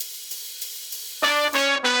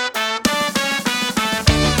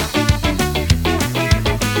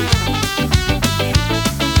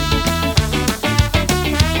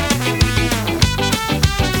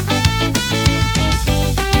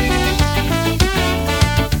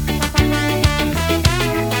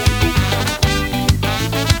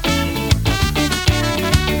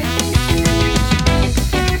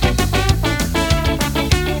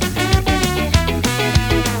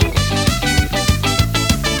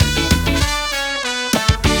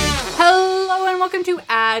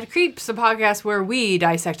Ad Creeps, a podcast where we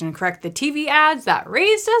dissect and correct the TV ads that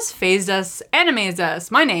raised us, phased us, and amazed us.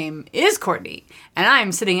 My name is Courtney, and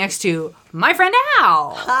I'm sitting next to my friend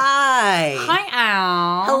Al. Hi. Hi,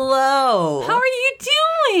 Al. Hello. How are you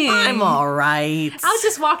doing? I'm all right. Al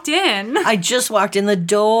just walked in. I just walked in the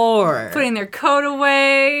door. Putting their coat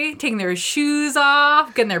away, taking their shoes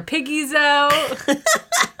off, getting their piggies out.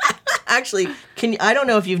 Actually, I don't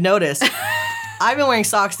know if you've noticed. I've been wearing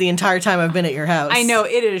socks the entire time I've been at your house. I know,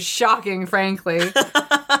 it is shocking, frankly.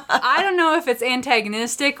 I don't know if it's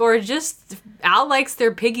antagonistic or just Al likes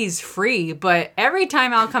their piggies free, but every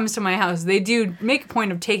time Al comes to my house, they do make a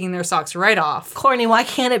point of taking their socks right off. Courtney, why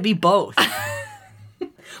can't it be both?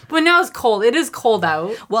 But now it's cold. It is cold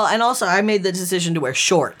out. Well, and also I made the decision to wear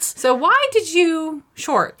shorts. So why did you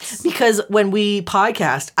shorts? Because when we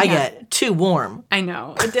podcast, I get too warm. I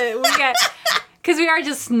know. We get... Because we are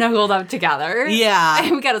just snuggled up together. Yeah.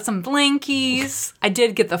 And we got some blankies. I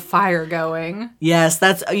did get the fire going. Yes,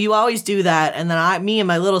 you always do that. And then me and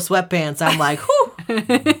my little sweatpants, I'm like, whew.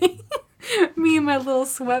 Me and my little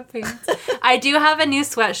sweatpants. I do have a new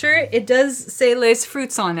sweatshirt. It does say Les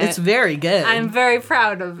Fruits on it. It's very good. I'm very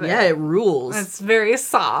proud of it. Yeah, it rules. It's very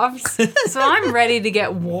soft. So I'm ready to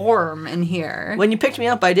get warm in here. When you picked me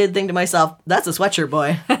up, I did think to myself, that's a sweatshirt,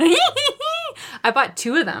 boy. I bought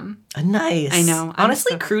 2 of them. Nice. I know.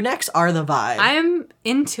 Honestly, crew necks are the vibe. I am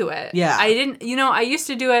into it. Yeah. I used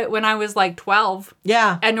to do it when I was like 12.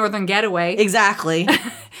 Yeah. At Northern Getaway. Exactly.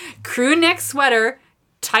 Crew neck sweater,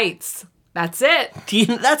 tights. That's it.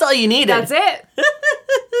 That's all you needed. That's it.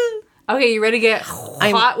 Okay, you ready to get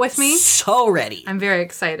hot with me? So ready. I'm very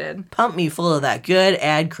excited. Pump me full of that good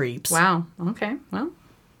ad creeps. Wow. Okay. Well,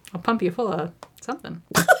 I'll pump you full of something.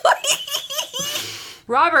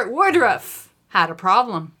 Robert Woodruff had a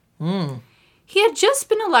problem. He had just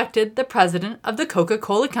been elected the president of the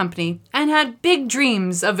Coca-Cola Company and had big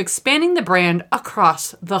dreams of expanding the brand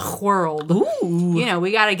across the world. Ooh. You know,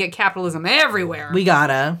 we gotta get capitalism everywhere. We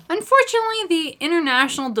gotta. Unfortunately, the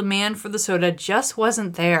international demand for the soda just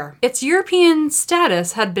wasn't there. Its European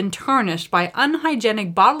status had been tarnished by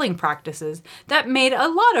unhygienic bottling practices that made a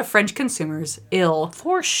lot of French consumers ill.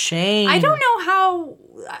 For shame. I don't know how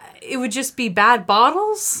it would just be bad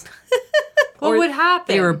bottles. What would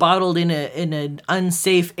happen? They were bottled in an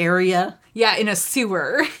unsafe area. Yeah, in a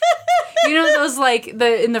sewer. You know those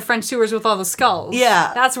in the French sewers with all the skulls?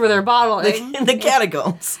 Yeah. That's where they're bottling. In the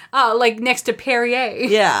catacombs. Like next to Perrier.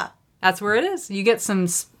 Yeah. That's where it is. You get some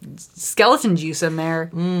skeleton juice in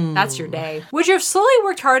there. That's your day. Woodruff slowly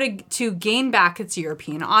worked hard to gain back its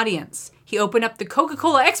European audience. He opened up the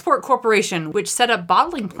Coca-Cola Export Corporation, which set up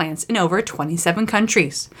bottling plants in over 27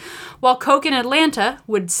 countries. While Coke and Atlanta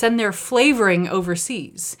would send their flavoring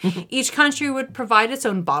overseas, each country would provide its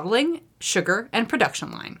own bottling, sugar, and production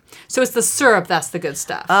line. So it's the syrup that's the good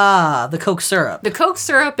stuff. Ah, the Coke syrup. The Coke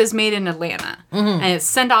syrup is made in Atlanta, and it's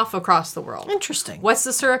sent off across the world. Interesting. What's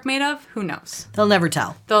the syrup made of? Who knows? They'll never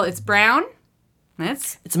tell. Though it's brown.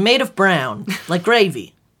 It's made of brown, like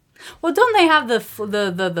gravy. Well, don't they have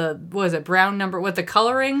the what is it, brown number with the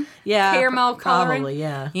coloring? Yeah. Caramel coloring? Probably,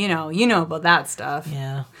 yeah. You know about that stuff.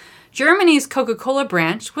 Yeah. Germany's Coca-Cola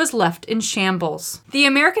branch was left in shambles. The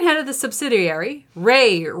American head of the subsidiary,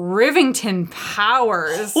 Ray Rivington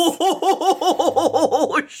Powers.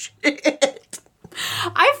 Oh, shit.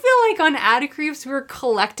 I feel like on Ad Creeps we're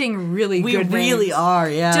collecting really good names. We really are,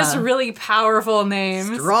 yeah. Just really powerful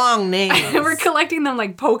names. Strong names. We're collecting them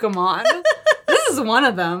like Pokemon. This is one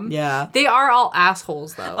of them. Yeah. They are all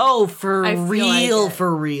assholes, though. Oh, for real.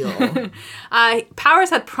 Powers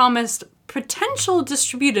had promised potential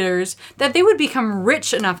distributors that they would become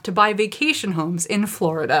rich enough to buy vacation homes in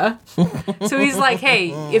Florida. So he's like,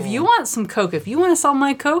 hey, if you want some Coke, if you want to sell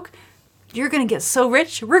my Coke, you're going to get so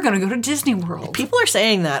rich, we're going to go to Disney World. People are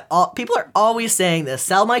saying that. People are always saying this.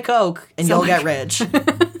 Sell my Coke and you'll get rich.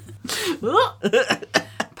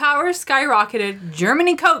 Powers skyrocketed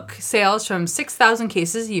Germany Coke sales from 6,000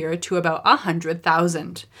 cases a year to about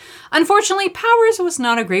 100,000. Unfortunately, Powers was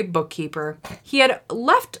not a great bookkeeper. He had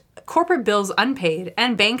left corporate bills unpaid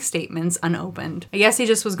and bank statements unopened. I guess he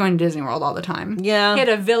just was going to Disney World all the time. Yeah. He had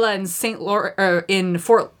a villa in in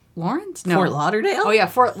Fort Lawrence? No. Fort Lauderdale? Oh, yeah,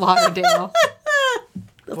 Fort Lauderdale.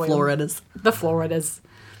 The Floridas. The Floridas.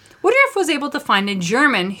 Woodruff was able to find a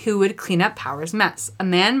German who would clean up Powers' mess, a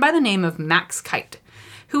man by the name of Max Kite,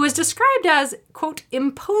 who was described as, quote,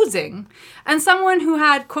 imposing, and someone who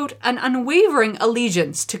had, quote, an unwavering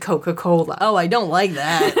allegiance to Coca-Cola. Oh, I don't like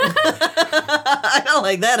that. I don't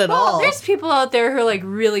like that at all. There's people out there who are, like,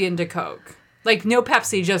 really into Coke. Like, no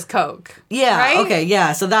Pepsi, just Coke. Yeah, right? okay,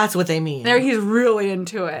 yeah, so that's what they mean. There, he's really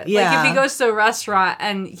into it. Yeah. Like, if he goes to a restaurant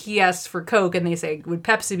and he asks for Coke and they say, would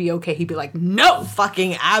Pepsi be okay? He'd be like, no!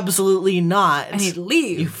 Fucking absolutely not. And he'd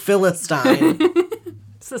leave. You Philistine.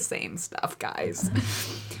 It's the same stuff, guys.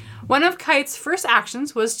 One of Kite's first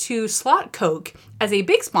actions was to slot Coke as a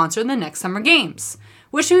big sponsor in the next Summer Games,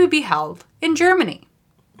 which would be held in Germany.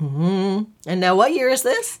 And now what year is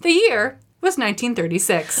this? The year was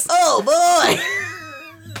 1936. Oh, boy!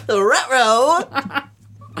 The retro!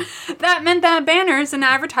 That meant that banners and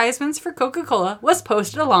advertisements for Coca-Cola was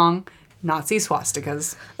posted along Nazi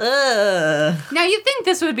swastikas. Now, you'd think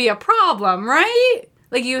this would be a problem, right?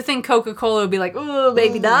 Like, you would think Coca-Cola would be like, oh,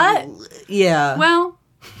 maybe not. Yeah. Well,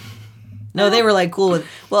 No, they were like cool with.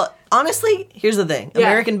 Well, honestly, here's the thing: Yeah.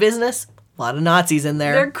 American business, a lot of Nazis in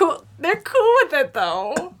there. they're cool. They're cool with it,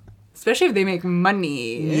 though. Especially if they make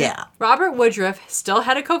money. Yeah. Robert Woodruff, still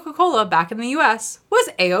head of Coca-Cola back in the U.S., was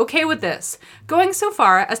A-okay with this, going so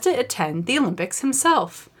far as to attend the Olympics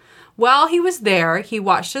himself. While he was there, he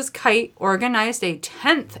watched as Kite organized a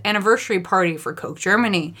 10th anniversary party for Coke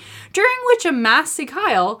Germany, during which a mass Sieg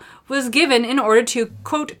was given in order to,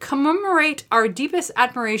 quote, commemorate our deepest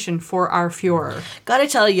admiration for our Führer. Gotta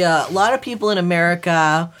tell you, a lot of people in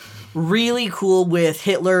America really cool with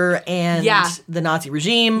Hitler and Yeah. the Nazi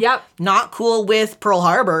regime. Yep. Not cool with Pearl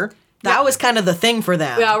Harbor. That was kind of the thing for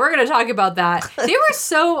them. Yeah, we're gonna talk about that. They were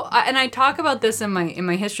so, and I talk about this in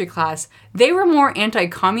my history class. They were more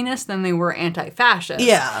anti-communist than they were anti-fascist.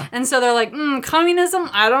 Yeah. And so they're like, communism,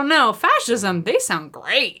 I don't know. Fascism, they sound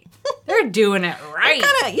great. They're doing it right.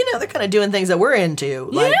 They're kind of doing things that we're into,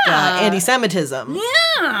 like Yeah. anti-Semitism.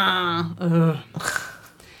 Yeah. Ugh.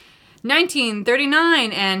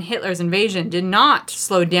 1939 and Hitler's invasion did not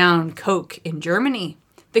slow down Coke in Germany.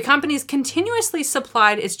 The companies continuously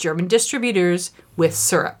supplied its German distributors with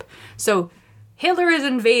syrup. So Hitler is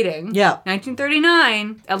invading. Yeah.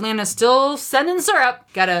 1939, Atlanta's still sending syrup.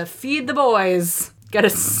 Gotta feed the boys.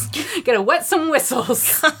 Gotta wet some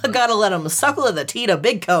whistles. Gotta let them suckle at the teat of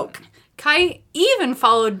Big Coke. Kite even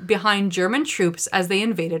followed behind German troops as they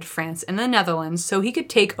invaded France and the Netherlands so he could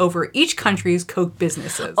take over each country's Coke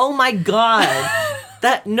businesses. Oh my god.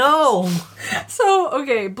 No. So,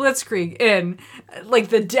 okay, Blitzkrieg in.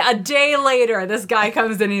 Like, a day later, this guy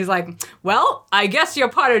comes in and he's like, well, I guess you're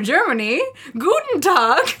part of Germany. Guten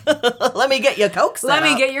Tag. Let me get your Coke set Let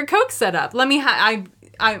me up. get your Coke set up. Let me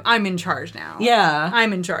I'm in charge now. Yeah.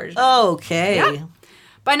 I'm in charge now. Okay. Yeah.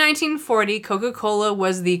 By 1940, Coca-Cola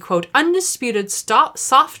was the, quote, undisputed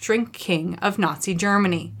soft drink king of Nazi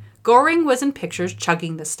Germany. Goring was in pictures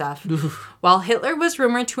chugging the stuff, while Hitler was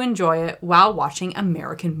rumored to enjoy it while watching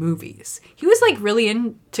American movies. He was, like, really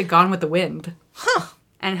into Gone with the Wind. Huh.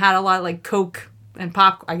 And had a lot of, like, Coke and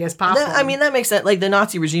popcorn. That makes sense. Like, the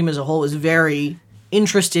Nazi regime as a whole was very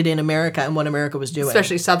interested in America and what America was doing.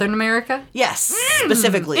 Especially Southern America. Yes,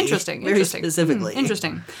 specifically. Interesting. Very specifically.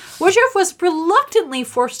 Interesting. Woodruff was reluctantly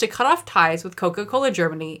forced to cut off ties with Coca-Cola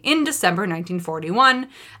Germany in December 1941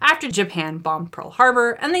 after Japan bombed Pearl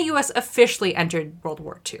Harbor and the U.S. officially entered World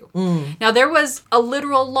War II. Now, there was a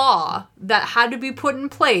literal law that had to be put in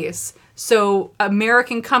place so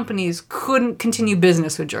American companies couldn't continue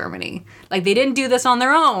business with Germany. Like, they didn't do this on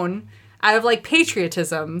their own. Out of, like,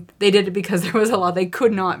 patriotism, they did it because there was a law they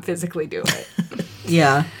could not physically do it.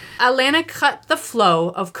 Yeah. Atlanta cut the flow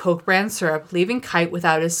of Coke brand syrup, leaving Kite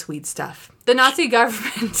without his sweet stuff. The Nazi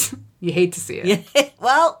government, you hate to see it. Yeah.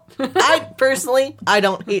 Well, I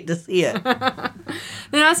don't hate to see it. The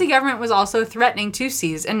Nazi government was also threatening to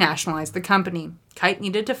seize and nationalize the company. Kite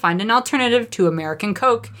needed to find an alternative to American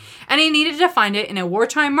Coke, and he needed to find it in a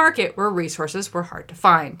wartime market where resources were hard to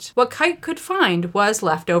find. What Kite could find was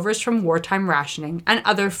leftovers from wartime rationing and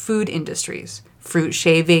other food industries. Fruit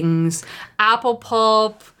shavings, apple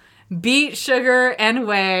pulp, beet sugar, and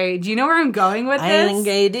whey. Do you know where I'm going with this? I think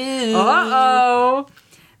I do. Uh-oh.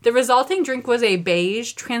 The resulting drink was a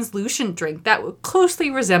beige, translucent drink that would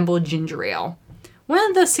closely resemble ginger ale. One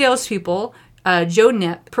of the salespeople, Joe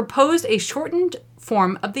Knipp, proposed a shortened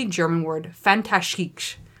form of the German word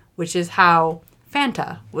Fantaschisch, which is how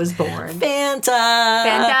Fanta was born.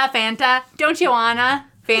 Fanta. Fanta. Don't you wanna?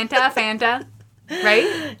 Fanta.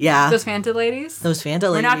 Right? Yeah. Those Fanta ladies? Those Fanta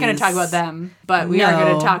ladies. We're not going to talk about them, but we are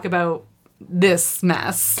going to talk about this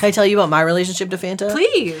mess. Can I tell you about my relationship to Fanta?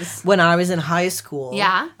 Please. When I was in high school,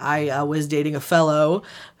 Yeah. I was dating a fellow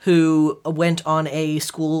who went on a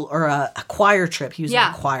school or a choir trip. He was in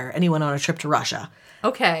a choir, and he went on a trip to Russia.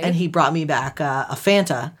 Okay. And he brought me back a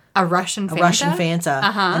Fanta A Russian Fanta? A Russian Fanta.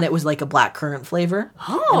 And it was like a blackcurrant flavor.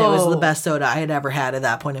 Oh. And it was the best soda I had ever had at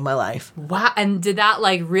that point in my life. Wow. And did that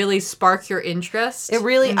like really spark your interest? It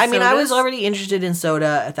really, I mean, I was sodas? already interested in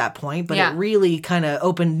soda at that point, but Yeah. it really kind of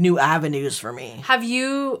opened new avenues for me. Have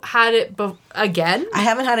you had it again? I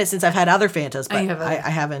haven't had it since I've had other Fantas, but you haven't. I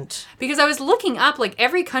haven't. Because I was looking up, like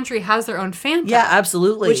every country has their own Fanta. Yeah,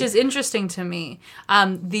 absolutely. Which is interesting to me.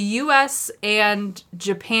 The U.S. and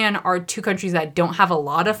Japan are two countries that don't have a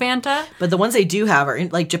lot of Fanta. But the ones they do have are,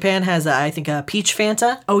 like Japan has, I think, a peach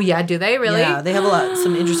Fanta. Oh yeah, do they really? Yeah, they have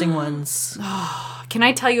some interesting ones. Can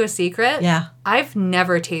I tell you a secret? Yeah. I've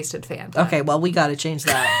never tasted Fanta. Okay, well, we got to change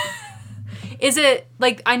that. Is it,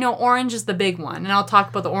 like, I know orange is the big one, and I'll talk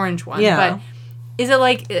about the orange one. Yeah. But is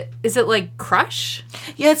it like Crush?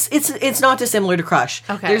 Yeah, it's not dissimilar to Crush.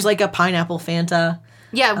 Okay. There's like a pineapple Fanta.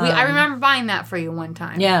 Yeah, I remember buying that for you one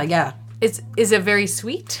time. Yeah. Is it very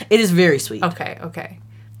sweet? It is very sweet. Okay.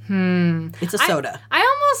 It's a soda. I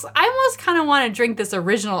almost kind of want to drink this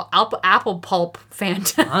original apple pulp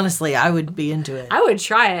Fanta. Honestly, I would be into it. I would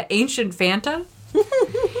try it. Ancient Fanta.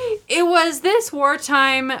 It was this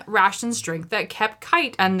wartime rations drink that kept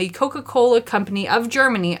Kite and the Coca-Cola Company of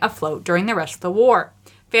Germany afloat during the rest of the war.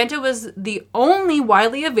 Fanta was the only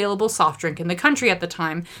widely available soft drink in the country at the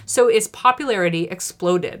time, so its popularity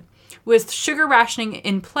exploded. With sugar rationing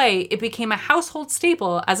in play, it became a household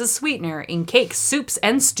staple as a sweetener in cakes, soups,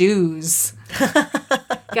 and stews.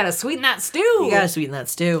 Gotta sweeten that stew. You gotta sweeten that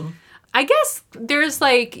stew. I guess there's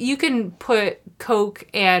like, you can put Coke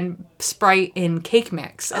and Sprite in cake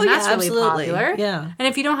mix, and that's really absolutely. popular. Yeah. And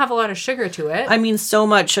if you don't have a lot of sugar to it. I mean, so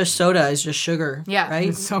much of soda is just sugar. Yeah,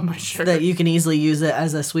 Right? so much sugar. That you can easily use it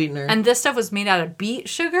as a sweetener. And this stuff was made out of beet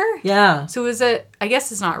sugar? yeah. So I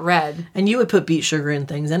guess it's not red. And you would put beet sugar in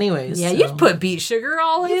things anyways. Yeah, so. you'd put beet sugar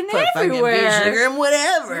all in Put fucking everywhere. beet sugar in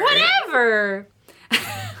whatever. Whatever.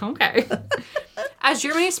 Okay. As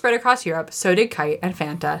Germany spread across Europe, so did Kite and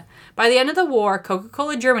Fanta. By the end of the war,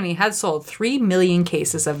 Coca-Cola Germany had sold 3 million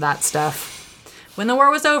cases of that stuff. When the war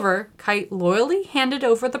was over, Kite loyally handed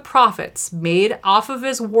over the profits made off of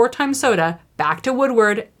his wartime soda back to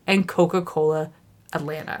Woodward and Coca-Cola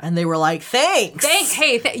Atlanta. And they were like, thanks.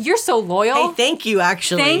 You're so loyal. Hey, thank you,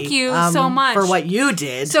 actually. Thank you so much. For what you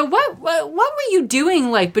did. So what were you doing,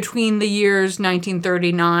 like, between the years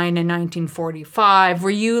 1939 and 1945? Were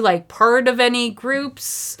you, like, part of any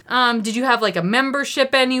groups? Did you have, like, a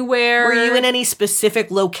membership anywhere? Were you in any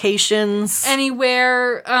specific locations?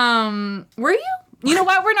 Anywhere? Were you? You know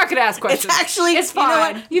what? We're not going to ask questions. It's actually, it's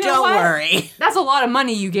fine. You know what? Don't worry. That's a lot of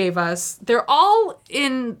money you gave us. They're all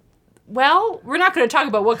in... Well, we're not going to talk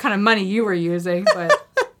about what kind of money you were using, but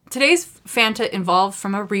today's Fanta evolved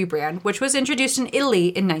from a rebrand, which was introduced in Italy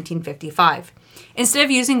in 1955. Instead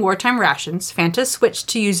of using wartime rations, Fanta switched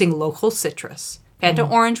to using local citrus. Fanta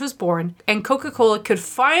Orange was born, and Coca-Cola could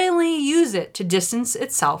finally use it to distance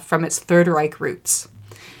itself from its Third Reich roots.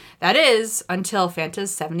 That is, until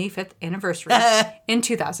Fanta's 75th anniversary in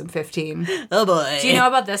 2015. Oh boy. Do you know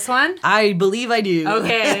about this one? I believe I do.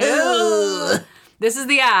 Okay. This is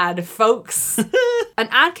the ad, folks. An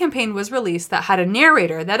ad campaign was released that had a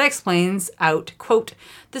narrator that explains out, quote,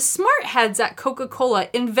 "The smart heads at Coca-Cola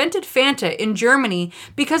invented Fanta in Germany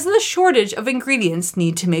because of the shortage of ingredients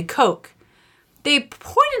needed to make Coke. They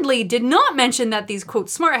pointedly did not mention that these,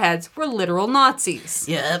 quote, smart heads were literal Nazis.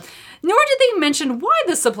 Yep. Nor did they mention why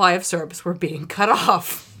the supply of syrups were being cut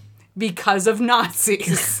off. Because of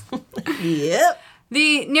Nazis." Yep.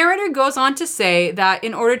 The narrator goes on to say that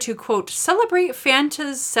in order to, quote, "celebrate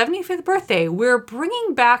Fanta's 75th birthday, we're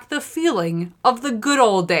bringing back the feeling of the good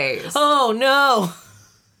old days." Oh, no.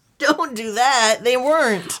 Don't do that. They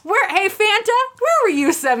weren't. Hey, Fanta, where were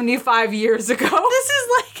you 75 years ago? This is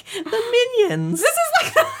like the Minions. This is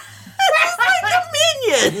like the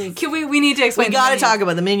Minions. We need to explain We the gotta Minions. talk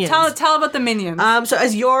about the Minions. Tell about the Minions. So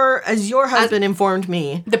as your husband informed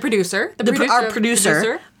me, the producer. our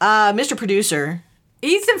producer, Mr. Producer,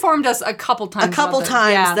 he's informed us a couple times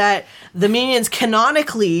Yeah. that the Minions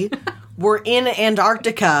canonically were in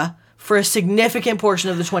Antarctica for a significant portion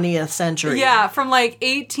of the 20th century. Yeah, from like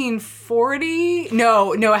 1840.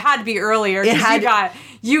 No, it had to be earlier.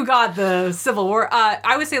 You got the Civil War.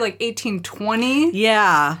 I would say like 1820.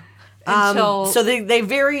 Yeah. Until So they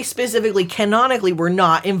very specifically, canonically, were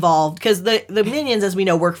not involved because the Minions, as we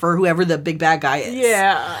know, work for whoever the big bad guy is.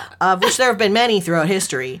 Yeah. Which there have been many throughout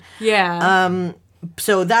history. Yeah.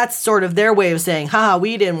 So that's sort of their way of saying, haha,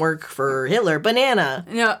 we didn't work for Hitler. Banana.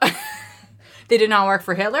 No, they did not work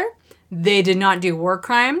for Hitler. They did not do war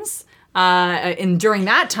crimes. During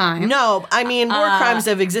that time. No, I mean, war crimes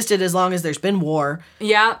have existed as long as there's been war.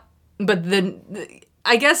 Yeah, but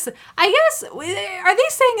I guess, are they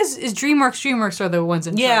saying is DreamWorks are the ones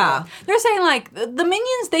in charge? Yeah. They're saying, like, the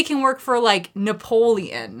Minions, they can work for, like,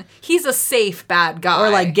 Napoleon. He's a safe bad guy. Or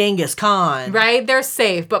like Genghis Khan. Right? They're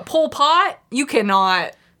safe. But Pol Pot, you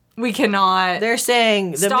cannot. We cannot. They're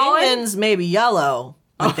saying the Stalin? Minions may be yellow,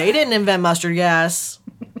 but they didn't invent mustard gas.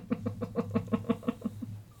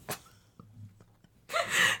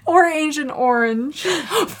 Or Agent Orange.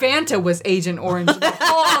 Fanta was Agent Orange the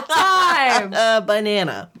whole time.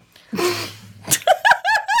 Banana.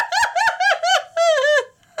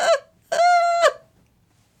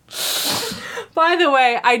 By the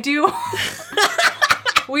way,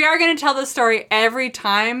 we are going to tell this story every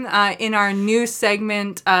time in our new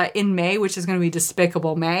segment in May, which is going to be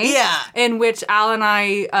Despicable May. Yeah. In which Al and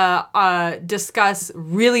I discuss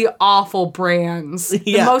really awful brands.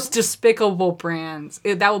 Yeah. The most despicable brands.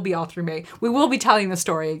 That will be all through May. We will be telling the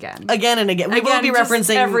story again. Again and again. We will Again, be just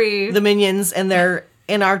referencing the Minions and their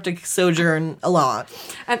Antarctic sojourn a lot.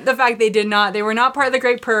 And the fact they were not part of the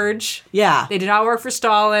Great Purge. Yeah. They did not work for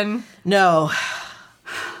Stalin. No.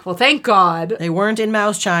 Well, thank God. They weren't in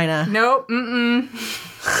Mouse China. Nope. Mm-mm.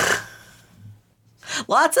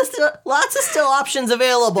 Lots of still options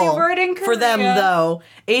available. They weren't in for them Korea. though.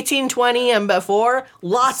 1820 and before,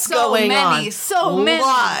 lots going on. So many.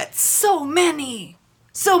 Lots. So many.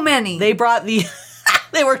 So many. They brought the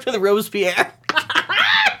they worked with Robespierre.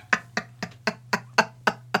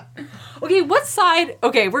 Okay, what side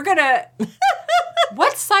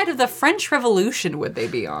of the French Revolution would they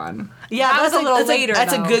be on? Yeah, that was a little later.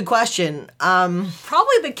 That's though. a good question.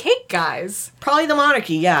 Probably the cake guys. Probably the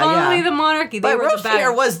monarchy. Yeah, Probably yeah. the monarchy. They But were the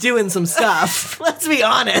Robespierre best. was doing some stuff. Let's be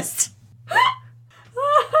honest.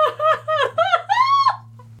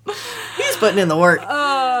 He's putting in the work.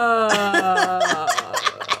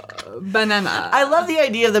 Banana. I love the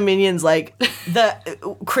idea of the Minions, like,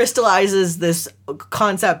 crystallizes this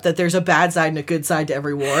concept that there's a bad side and a good side to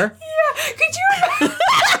every war. Yeah, could you imagine?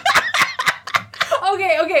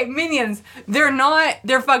 Okay, Minions.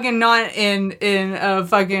 They're fucking not in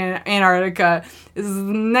fucking Antarctica. This is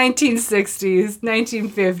 1960s,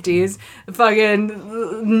 1950s.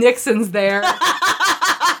 Fucking Nixon's there.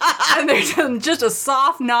 And there's just a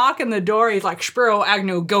soft knock on the door. He's like, Spiro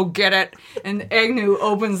Agnew, go get it. And Agnew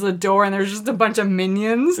opens the door and there's just a bunch of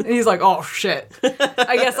minions. And he's like, oh shit.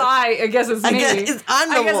 I guess it's me. I'm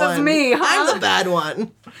the one. It's me, huh? I'm the bad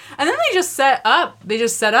one. And then they just set up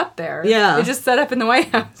there. Yeah. They just set up in the White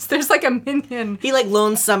House. There's like a minion. He like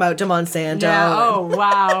loans some out to Monsanto. Yeah, oh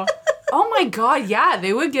wow. Oh my god, yeah,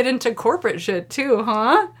 they would get into corporate shit too,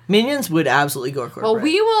 huh? Minions would absolutely go corporate. Well,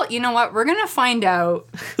 we will, you know what, we're gonna find out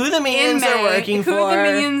who the Minions are working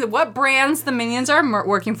for. What brands the Minions are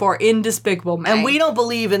working for in Despicable Me. And we don't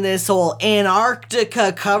believe in this whole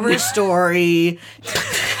Antarctica cover story.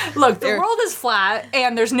 Look, the world is flat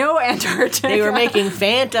and there's no Antarctica. They were making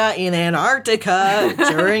Fanta in Antarctica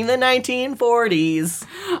during the 1940s.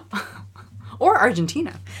 Or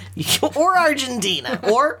Argentina. Or Argentina.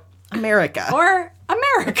 Or America. Or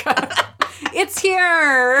America. It's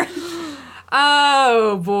here.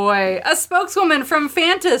 Oh boy. A spokeswoman from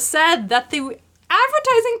Fanta said that the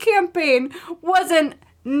advertising campaign wasn't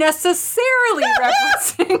necessarily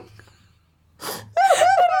referencing.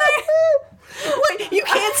 Wait, you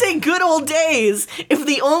can't say good old days if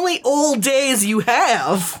the only old days you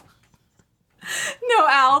have No,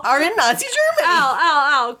 Al. are in Nazi Germany.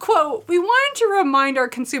 Al, quote, we wanted to remind our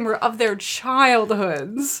consumer of their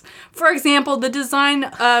childhoods. For example, the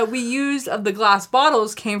design we used of the glass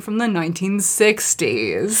bottles came from the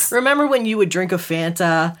 1960s. Remember when you would drink a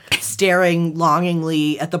Fanta staring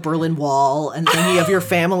longingly at the Berlin Wall and thinking of your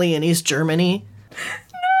family in East Germany?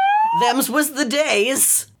 No! Them's was the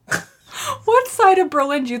days. What side of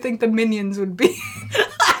Berlin do you think the Minions would be?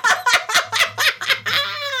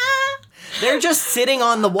 They're just sitting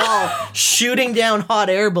on the wall shooting down hot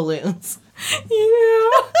air balloons.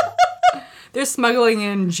 Yeah. They're smuggling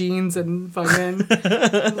in jeans and fucking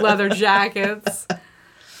leather jackets.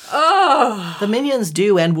 Oh. The Minions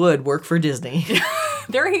do and would work for Disney.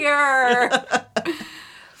 They're here.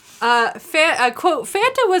 Quote,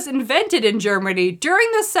 Fanta was invented in Germany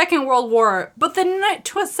during the Second World War, but the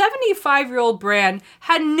 75-year-old brand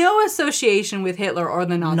had no association with Hitler or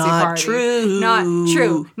the Nazi Party.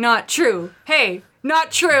 Not true. Hey,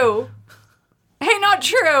 not true. Hey, not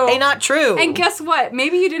true. Hey, not true. And guess what?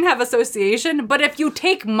 Maybe you didn't have association, but if you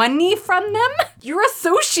take money from them, you're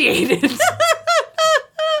associated.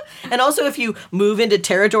 And also, if you move into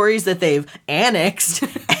territories that they've annexed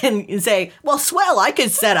and say, well, swell, I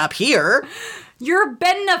could set up here. You're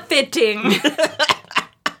benefiting.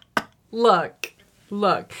 Look.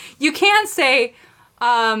 You can't say,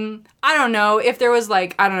 I don't know if there was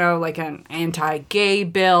like an anti-gay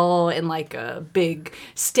bill in like a big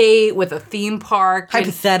state with a theme park.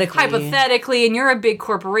 Hypothetically, and you're a big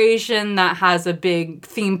corporation that has a big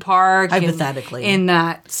theme park. Hypothetically. In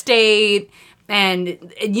that state.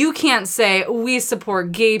 And you can't say, we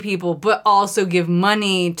support gay people, but also give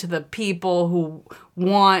money to the people who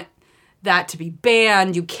want that to be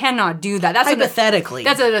banned. You cannot do that. That's hypothetically.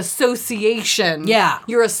 That's an association. Yeah.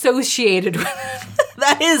 You're associated with it.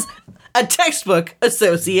 That is a textbook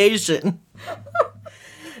association.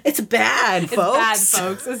 It's bad, folks. It's bad,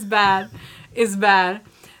 folks. It's bad. It's bad.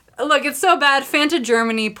 Look, it's so bad, Fanta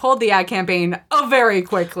Germany pulled the ad campaign very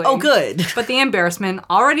quickly. Oh, good. But the embarrassment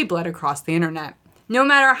already bled across the internet. No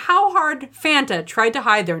matter how hard Fanta tried to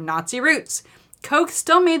hide their Nazi roots, Coke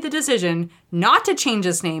still made the decision not to change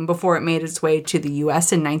its name before it made its way to the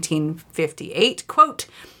US in 1958. Quote,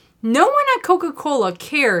 no one at Coca-Cola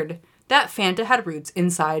cared that Fanta had roots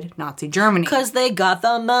inside Nazi Germany. Because they got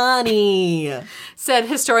the money. Said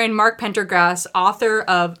historian Mark Pendergrass, author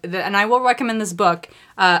of, and I will recommend this book.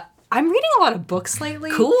 I'm reading a lot of books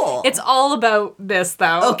lately. Cool. It's all about this,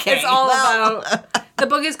 though. Okay. It's all about... The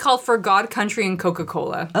book is called For God, Country, and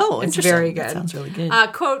Coca-Cola. Oh, it's interesting. very good. That sounds really good.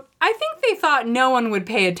 Quote, I think they thought no one would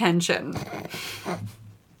pay attention.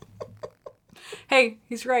 Hey,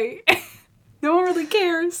 he's right. No one really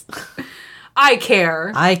cares. I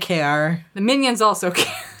care. I care. The Minions also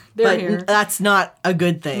care. They're here. That's not a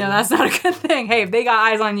good thing. No, that's not a good thing. Hey, if they got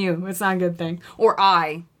eyes on you, it's not a good thing. Or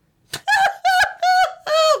I.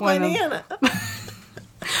 Banana.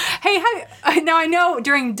 Hey, now I know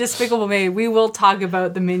during Despicable Me, we will talk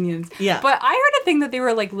about the Minions. Yeah. But I heard a thing that they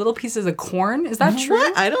were like little pieces of corn. Is that true?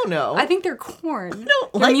 What? I don't know. I think they're corn. I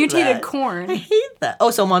don't they're like mutated that. corn. I hate that. Oh,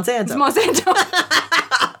 so Monsanto. It's Monsanto.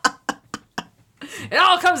 It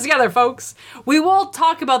all comes together, folks. We will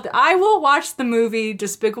talk about I will watch the movie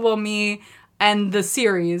Despicable Me and the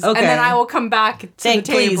series. Okay. And then I will come back to the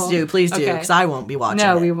table. Please do, because I won't be watching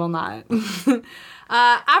No, it. we will not.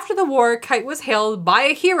 After the war, Kite was hailed by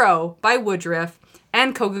a hero by Woodruff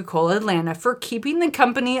and Coca-Cola Atlanta for keeping the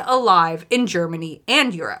company alive in Germany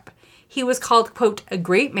and Europe. He was called, quote, a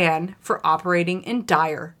great man for operating in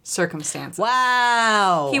dire circumstances.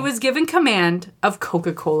 Wow. He was given command of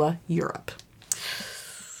Coca-Cola Europe.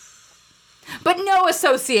 But no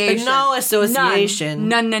association. No association.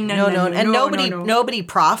 None. And No. nobody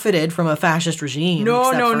profited from a fascist regime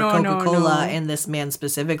except for Coca-Cola and this man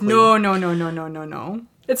specifically. No.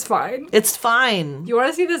 It's fine. It's fine. You want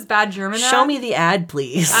to see this bad German ad? Show me the ad,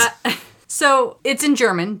 please. So it's in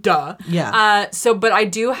German, duh. Yeah. But I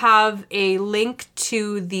do have a link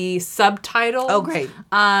to the subtitle. Oh, great.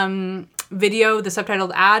 Video, the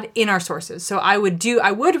subtitled ad in our sources. So I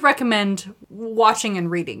would recommend watching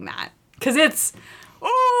and reading that. Because it's...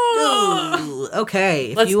 Ooh,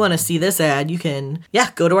 okay. If you want to see this ad, you can,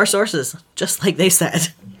 go to our sources, just like they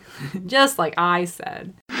said. Just like I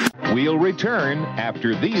said. We'll return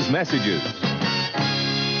after these messages.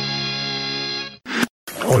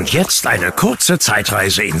 Und jetzt eine kurze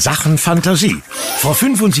Zeitreise in Sachen Fantasie. Vor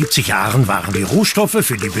 75 Jahren waren die Rohstoffe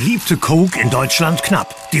für die beliebte Coke in Deutschland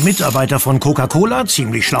knapp. Die Mitarbeiter von Coca-Cola,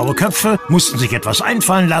 ziemlich schlaue Köpfe, mussten sich etwas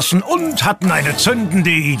einfallen lassen und hatten eine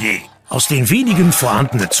zündende Idee. Aus den wenigen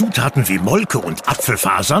vorhandenen Zutaten wie Molke und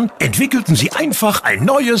Apfelfasern entwickelten sie einfach ein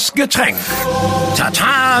neues Getränk.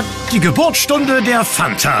 Tata! Die Geburtsstunde der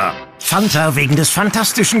Fanta. Fanta wegen des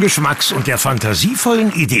fantastischen Geschmacks und der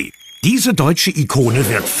fantasievollen Idee. Diese deutsche Ikone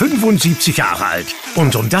wird 75 Jahre alt.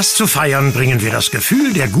 Und um das zu feiern, bringen wir das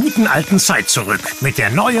Gefühl der guten alten Zeit zurück mit der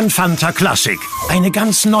neuen Fanta Classic. Eine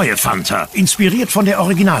ganz neue Fanta, inspiriert von der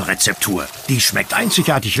Originalrezeptur. Die schmeckt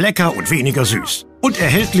einzigartig lecker und weniger süß. Und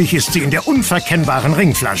erhältlich ist sie in der unverkennbaren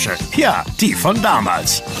Ringflasche. Ja, die von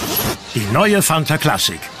damals. Die neue Fanta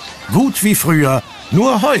Classic. Gut wie früher,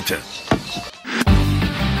 nur heute.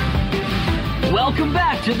 Welcome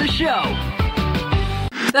back to the show.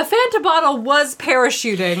 The Fanta bottle was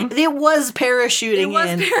parachuting. It was parachuting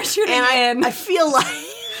in. I feel like...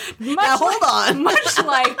 Now, hold on. Much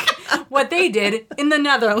like what they did in the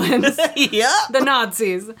Netherlands. Yeah. The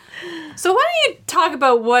Nazis. So why don't you talk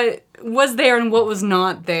about what was there and what was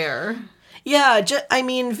not there? Yeah,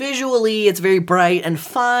 visually it's very bright and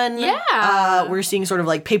fun. Yeah. We're seeing sort of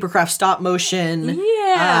like papercraft stop motion.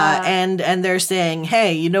 Yeah. And they're saying,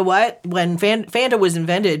 hey, you know what? When Fanta was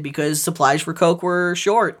invented because supplies for Coke were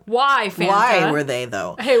short. Why, Fanta? Why were they,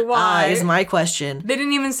 though? Hey, why? Is my question. They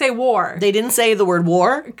didn't even say war. They didn't say the word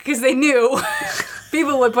war? Because they knew.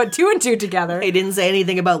 people would put two and two together. They didn't say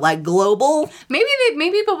anything about like global. Maybe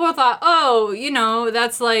people thought, oh,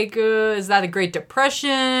 that's like, is that a Great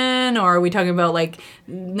Depression? Or are we talking about like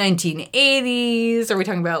 1980s? Are we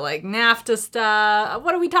talking about like NAFTA stuff?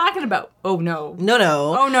 What are we talking about? Oh, no.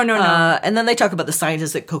 No. Oh, no. And then they talk about the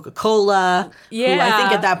scientists at Coca-Cola, who I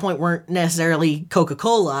think at that point weren't necessarily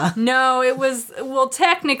Coca-Cola. No, it was, well,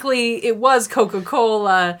 technically it was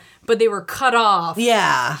Coca-Cola, but they were cut off.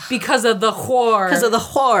 Yeah. Because of the war. Because of the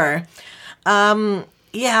horror. Yeah.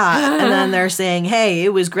 And then they're saying, hey,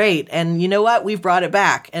 it was great. And you know what? We've brought it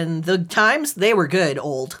back. And the times, they were good,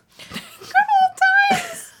 old.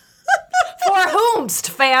 For whomst,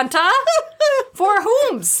 Fanta? For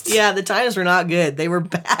whomst? Yeah, the times were not good. They were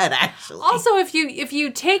bad, actually. Also, if you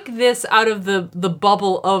take this out of the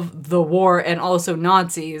bubble of the war and also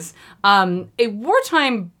Nazis, a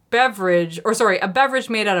wartime beverage, a beverage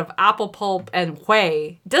made out of apple pulp and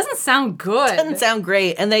whey doesn't sound good. Doesn't sound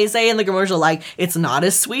great. And they say in the commercial, like, it's not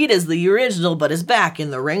as sweet as the original, but it's back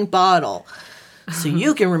in the ring bottle. So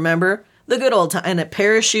you can remember the good old time. And it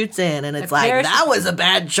parachutes in, and it's like, that was a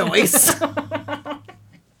bad choice.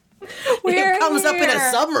 It comes up in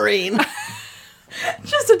a submarine.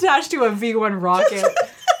 Just attached to a V1 rocket.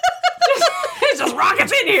 It just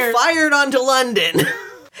rockets in here. Fired onto London.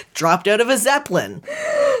 Dropped out of a Zeppelin.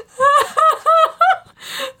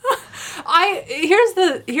 Here's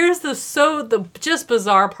the just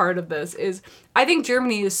bizarre part of this is I think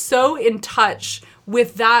Germany is so in touch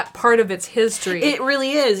with that part of its history. It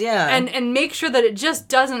really is, yeah. And make sure that it just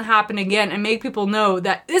doesn't happen again and make people know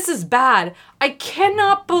that this is bad. I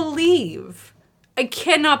cannot believe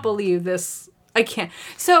this. I can't.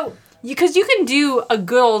 So, because you can do a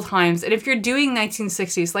good old times, and if you're doing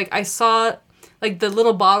 1960s, like I saw, like the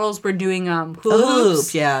little bottles were doing hula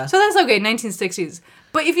hoops. Yeah. So that's okay, 1960s.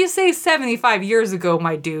 But if you say 75 years ago,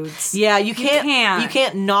 my dudes. Yeah, you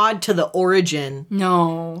can't nod to the origin.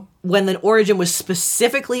 No. When the origin was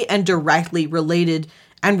specifically and directly related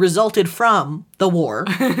and resulted from the war.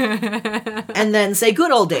 And then say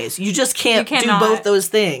good old days. You just can't do both those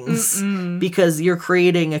things because you're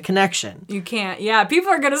creating a connection. You can't. Yeah, people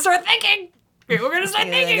are going to start thinking. They're going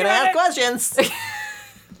to ask questions.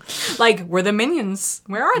 Like, were the Minions?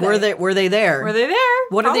 Where are they? Were they there? Were they there?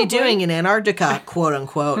 What are they doing in Antarctica, quote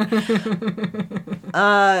unquote?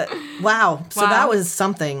 Wow. So that was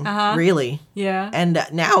something, really. Yeah. And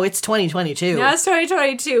now it's 2022. Now it's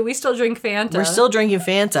 2022. We still drink Fanta. We're still drinking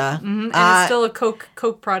Fanta. And it's still a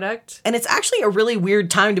Coke product. And it's actually a really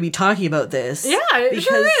weird time to be talking about this. Yeah, it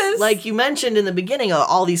sure is. Like you mentioned in the beginning,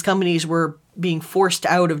 all these companies were being forced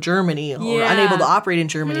out of Germany or unable to operate in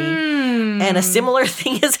Germany. And a similar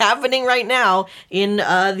thing is happening right now in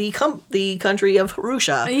the country of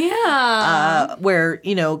Russia. Yeah. Where,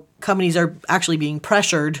 companies are actually being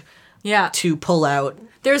pressured to pull out.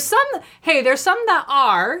 There's some that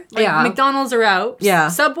are. Like McDonald's are out. Yeah.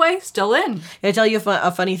 Subway, still in. Can I tell you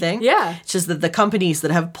a funny thing? Yeah. It's just that the companies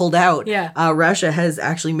that have pulled out, Russia has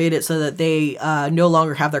actually made it so that they no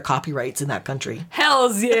longer have their copyrights in that country.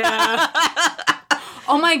 Hells yeah.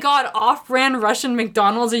 Oh my God, off-brand Russian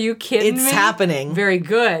McDonald's, are you kidding me? It's happening. Very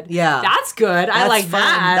good. Yeah. That's good. I like fun.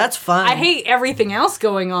 that. That's fun. I hate everything else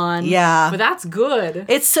going on. Yeah. But that's good.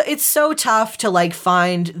 It's so tough to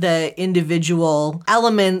find the individual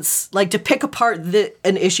elements, to pick apart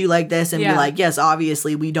an issue like this and be like, yes,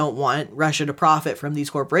 obviously we don't want Russia to profit from these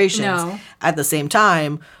corporations. No. At the same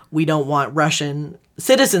time, we don't want Russian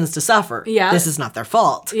citizens to suffer. Yeah. This is not their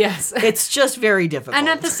fault. Yes. It's just very difficult. And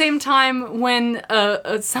at the same time, when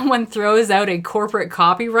someone throws out a corporate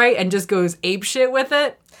copyright and just goes apeshit with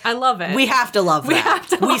it, I love it. We have to love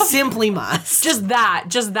that. We love simply must. Just that.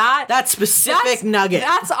 That specific nugget.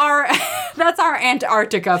 That's our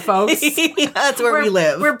Antarctica, folks. That's where we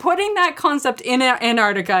live. We're putting that concept in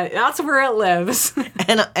Antarctica. That's where it lives.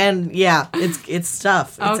 And yeah, it's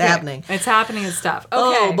stuff. It's happening. It's happening and stuff. Okay.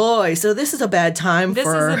 Oh boy, so this is a bad time This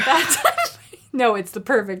is a bad time. No, it's the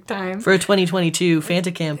perfect time. For a 2022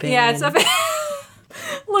 Fanta campaign. Yeah, it's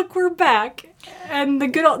Look, we're back. And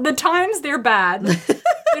the times, they're bad.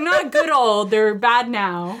 They're not good old, they're bad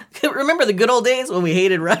now. Remember the good old days when we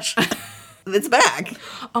hated Russia? It's back.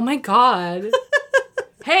 Oh my God.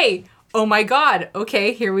 Hey, oh my God.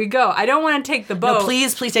 Okay, here we go. I don't want to take the boat. No,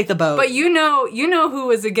 please take the boat. But you know who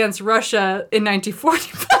was against Russia in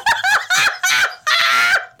 1945?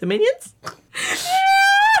 The Minions?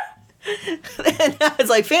 And now it's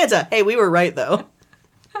like, Fanta, hey, we were right though.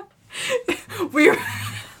 We were...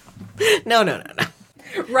 No.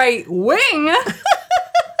 Right wing?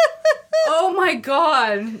 Oh my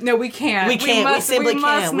God. No, we can't. We can't. We simply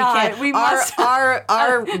can't. Not. We can't.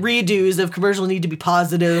 Our redos of commercials need to be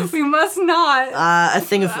positive. We must not. A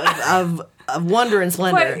thing of wonder and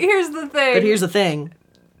splendor. But here's the thing.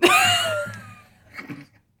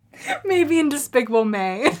 Maybe in Despicable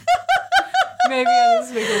Me.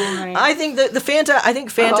 I think that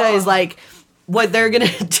Fanta is like, what they're gonna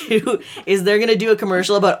do is they're gonna do a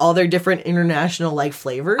commercial about all their different international like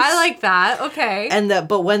flavors. I like that. Okay.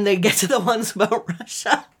 But when they get to the ones about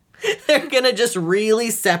Russia, they're gonna just really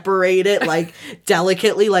separate it like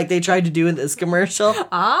delicately, like they tried to do in this commercial.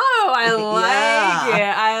 Oh,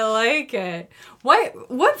 I like it.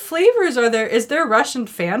 What flavors are there? Is there Russian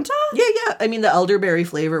Fanta? Yeah. I mean the elderberry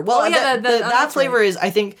flavor. Well, that flavor is,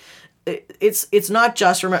 I think. It's not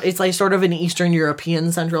just from, it's like sort of an Eastern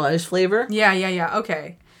European centralized flavor. Yeah.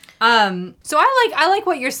 Okay. So I like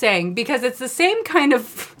what you're saying, because it's the same kind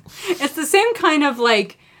of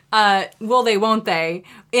like will they, won't they,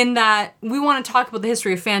 in that we want to talk about the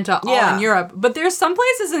history of Fanta all in Europe, but there's some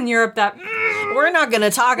places in Europe that we're not going to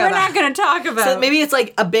talk about. So maybe it's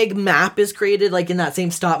like a big map is created like in that same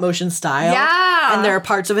stop motion style. Yeah. And there are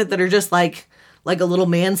parts of it that are just like a little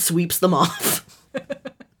man sweeps them off.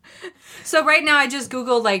 So right now I just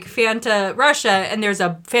Googled like Fanta Russia, and there's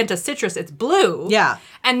a Fanta Citrus. It's blue. Yeah.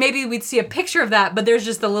 And maybe we'd see a picture of that, but there's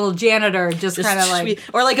just a little janitor just kind of like...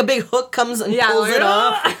 Or like a big hook comes and pulls it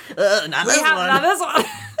off. Not this one.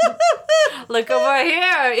 Look over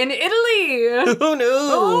here in Italy. Oh, no.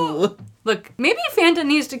 Oh. Look, maybe Fanta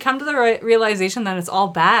needs to come to the realization that it's all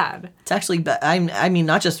bad. It's actually, I mean,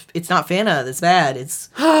 not just, it's not Fanta that's bad, it's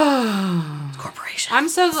corporation. I'm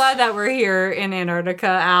so glad that we're here in Antarctica,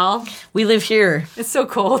 Al. We live here. It's so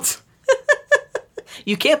cold.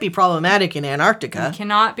 You can't be problematic in Antarctica. You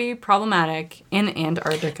cannot be problematic in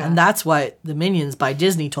Antarctica. And that's what the Minions by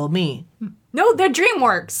Disney told me. No, they're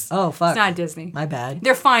DreamWorks. Oh, fuck. It's not Disney. My bad.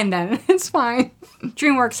 They're fine then. It's fine.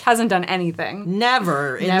 DreamWorks hasn't done anything.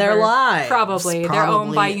 Never in their lives. Probably. They're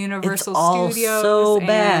owned by Universal Studios. It's all so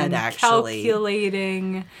bad, actually.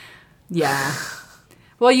 Calculating. Yeah.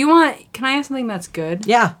 Well, can I have something that's good?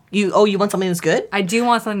 Yeah. You want something that's good? I do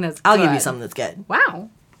want something that's good. I'll give you something that's good. Wow.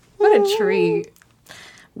 What a treat.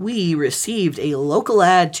 We received a local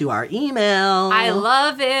ad to our email. I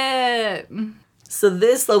love it. So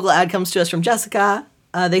this local ad comes to us from Jessica.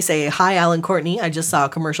 They say, "Hi, Alan Courtney. I just saw a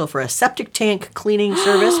commercial for a septic tank cleaning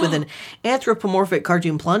service with an anthropomorphic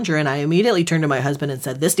cartoon plunger, and I immediately turned to my husband and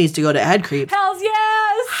said, this needs to go to AdCreep. Hells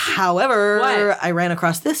yes! However, I ran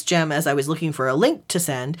across this gem as I was looking for a link to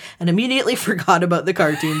send and immediately forgot about the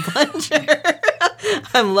cartoon plunger.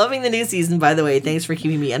 I'm loving the new season, by the way. Thanks for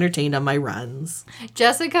keeping me entertained on my runs."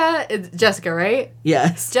 Jessica, it's Jessica, right?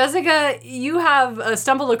 Yes. Jessica, you have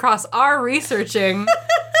stumbled across our researching,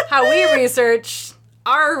 how we research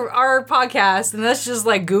our podcast, and that's just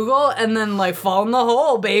like Google and then like fall in the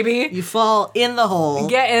hole, baby. You fall in the hole.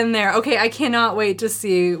 Get in there. Okay, I cannot wait to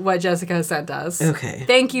see what Jessica sent us. Okay.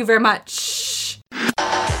 Thank you very much.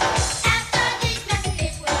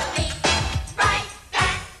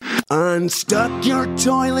 Unstuck your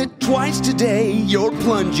toilet twice today. Your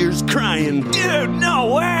plunger's crying. Dude,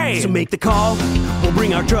 no way! So make the call. We'll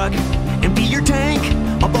bring our truck. Empty your tank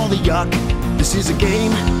of all the yuck. This is a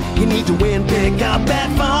game you need to win. Pick up that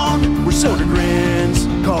phone. We're Sodergrins.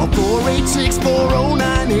 Call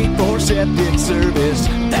 486-409-84 Septic Service.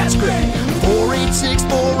 That's great.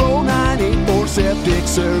 486-409-84 Septic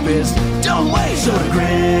Service. Don't wait.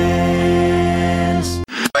 Sodergrins.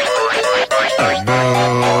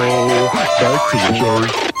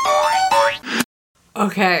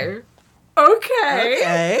 Okay.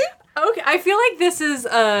 I feel like this is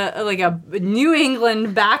like a New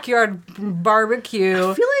England backyard barbecue.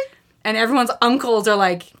 I feel like, and everyone's uncles are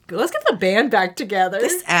like, let's get the band back together.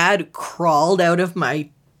 This ad crawled out of my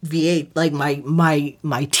V8, like my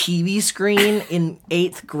TV screen in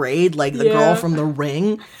 8th grade, like the girl from The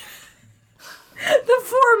Ring. The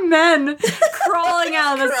four men crawling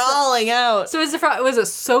out. Crawling out. So was it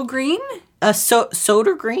So Green?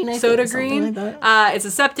 Soda Green, I think. Soda Green. Like that. It's a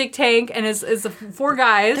septic tank, and it's the four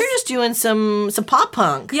guys. They're just doing some pop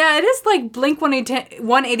punk. Yeah, it is like Blink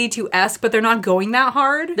 182-esque, but they're not going that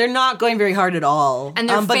hard. They're not going very hard at all. And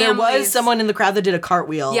their but there was someone in the crowd that did a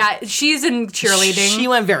cartwheel. Yeah, she's in cheerleading. She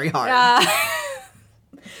went very hard.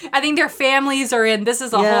 I think their families are in. This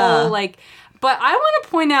is a whole like But I want to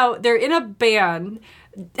point out they're in a band.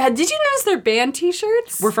 Did you notice their band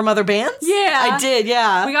t-shirts? We're from other bands? Yeah. I did,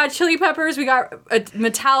 yeah. We got Chili Peppers, we got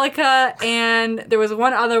Metallica, and there was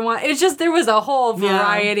one other one. It's just, there was a whole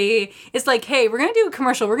variety. Yeah. It's like, hey, we're going to do a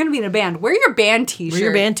commercial. We're going to be in a band. Wear your band t-shirt. Wear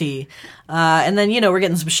your band tee. And then, we're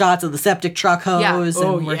getting some shots of the septic truck hose,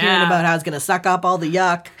 and we're hearing about how it's going to suck up all the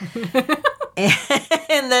yuck.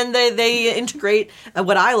 And then they integrate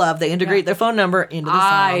what I love. They integrate their phone number into the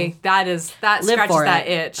song. That scratches that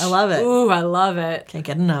itch. I love it. Ooh, I love it. Can't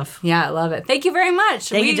get enough. Yeah, I love it. Thank you very much.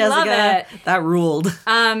 Thank you, Jessica. Love it. That ruled.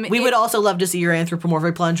 We would also love to see your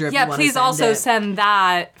anthropomorphic plunger. If you want please to send also it. send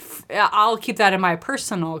that. I'll keep that in my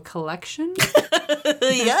personal collection.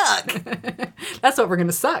 Yuck. That's what we're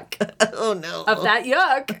gonna suck. Oh no. Of that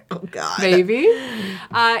yuck. Oh god. Maybe.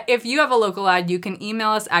 If you have a local ad, you can email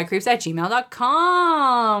us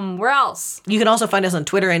adcreeps@gmail.com. Where else? You can also find us on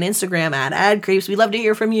Twitter and Instagram at adcreeps. We'd love to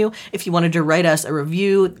hear from you. If you wanted to write us a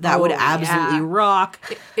review, that would absolutely rock.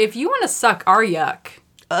 If you want to suck our yuck.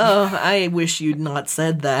 Oh, I wish you'd not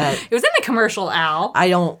said that. It was in the commercial, Al.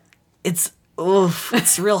 It's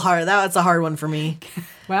real hard. That's a hard one for me.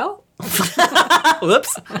 Well.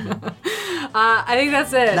 Whoops. I think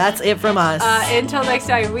that's it. That's it from us. Until next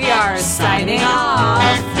time, we are signing off.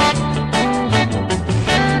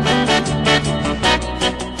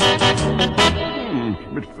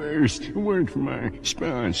 But first, a word from our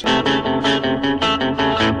sponsor.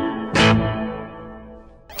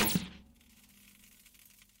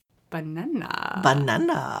 Banana.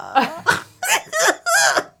 Banana.